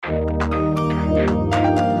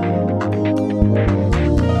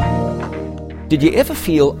Did you ever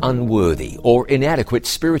feel unworthy or inadequate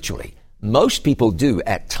spiritually? Most people do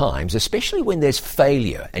at times, especially when there's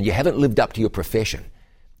failure and you haven't lived up to your profession.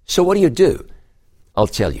 So what do? I'll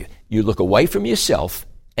tell you. You look away from yourself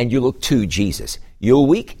and you look to Jesus. You're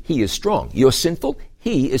weak, He is strong. You're sinful,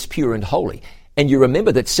 He is pure and holy. And you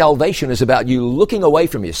remember that salvation is about you looking away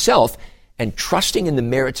from yourself and trusting in the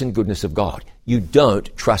merits and goodness of God. You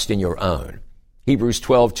don't trust in your own. Hebrews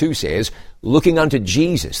 12:2 says, looking unto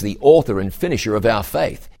Jesus, the author and finisher of our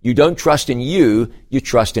faith. You don't trust in you, you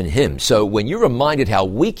trust in Him. So when you're reminded how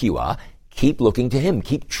weak you are, keep looking to Him,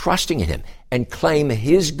 keep trusting in Him, and claim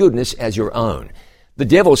His goodness as your own. The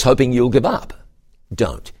devil's hoping you'll give up.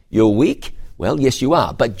 Don't. You're weak? Well, yes, you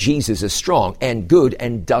are, but Jesus is strong and good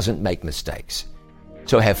and doesn't make mistakes.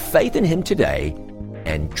 So have faith in Him today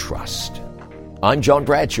and trust. I'm John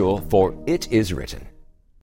Bradshaw for It Is Written.